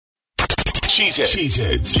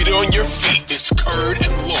Cheeseheads. Get on your feet. It's Curd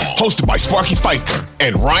and Long. Hosted by Sparky Fifer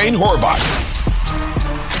and Ryan Horvath.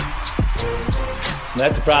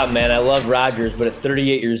 That's the problem, man. I love Rodgers, but at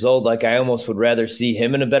 38 years old, I almost would rather see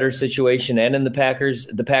him in a better situation and in the Packers.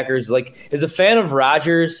 The Packers, as a fan of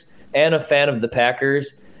Rodgers and a fan of the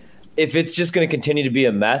Packers, if it's just going to continue to be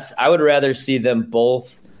a mess, I would rather see them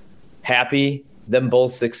both happy, them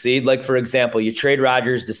both succeed. For example, you trade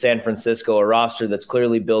Rodgers to San Francisco, a roster that's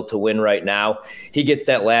clearly built to win right now. He gets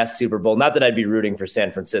that last Super Bowl. Not that I'd be rooting for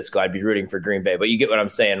San Francisco. I'd be rooting for Green Bay. But you get what I'm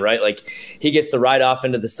saying, right? He gets to ride off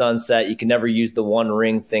into the sunset. You can never use the one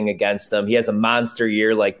ring thing against him. He has a monster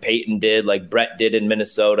year like Peyton did, like Brett did in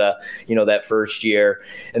Minnesota, that first year.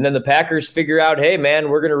 And then the Packers figure out, hey, man,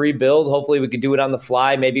 we're going to rebuild. Hopefully we could do it on the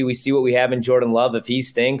fly. Maybe we see what we have in Jordan Love. If he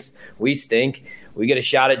stinks, we stink. We get a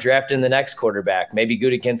shot at drafting the next quarterback. Maybe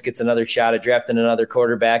Gutekunst gets another shot at drafting another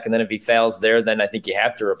quarterback, and then if he fails there, then I think you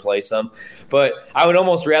have to replace him. But I would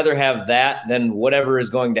almost rather have that than whatever is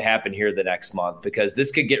going to happen here the next month, because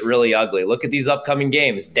this could get really ugly. Look at these upcoming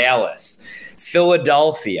games. Dallas,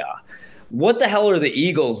 Philadelphia. What the hell are the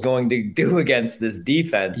Eagles going to do against this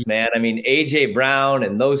defense, man? I mean, A.J. Brown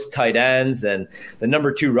and those tight ends and the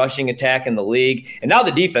number 2 rushing attack in the league. And now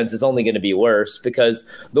the defense is only going to be worse, because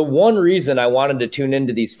the one reason I wanted to tune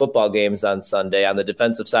into these football games on Sunday on the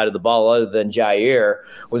defensive side of the ball, other than Jair,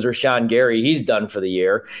 was Rashawn Gary. He's done for the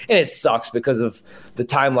year. And it sucks because of the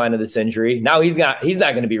timeline of this injury. Now he's not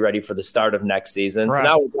going to be ready for the start of next season. Right. So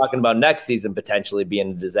now we're talking about next season potentially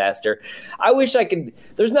being a disaster. I wish I could.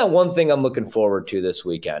 There's not one thing I'm looking forward to this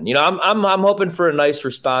weekend. I'm hoping for a nice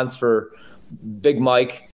response for Big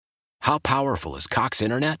Mike. How powerful is Cox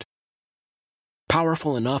Internet?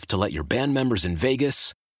 Powerful enough to let your band members in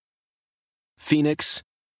Vegas, Phoenix,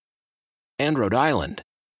 and Rhode Island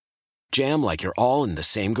jam like you're all in the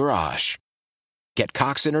same garage. Get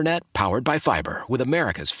Cox Internet powered by fiber with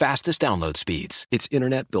America's fastest download speeds. It's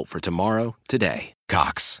internet built for tomorrow, today.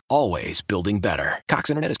 Cox, always building better. Cox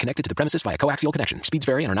Internet is connected to the premises via coaxial connection. Speeds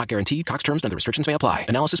vary and are not guaranteed. Cox terms and other restrictions may apply.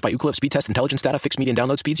 Analysis by Ookla Speed Test Intelligence Data. Fixed median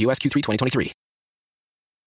download speeds. US Q3 2023.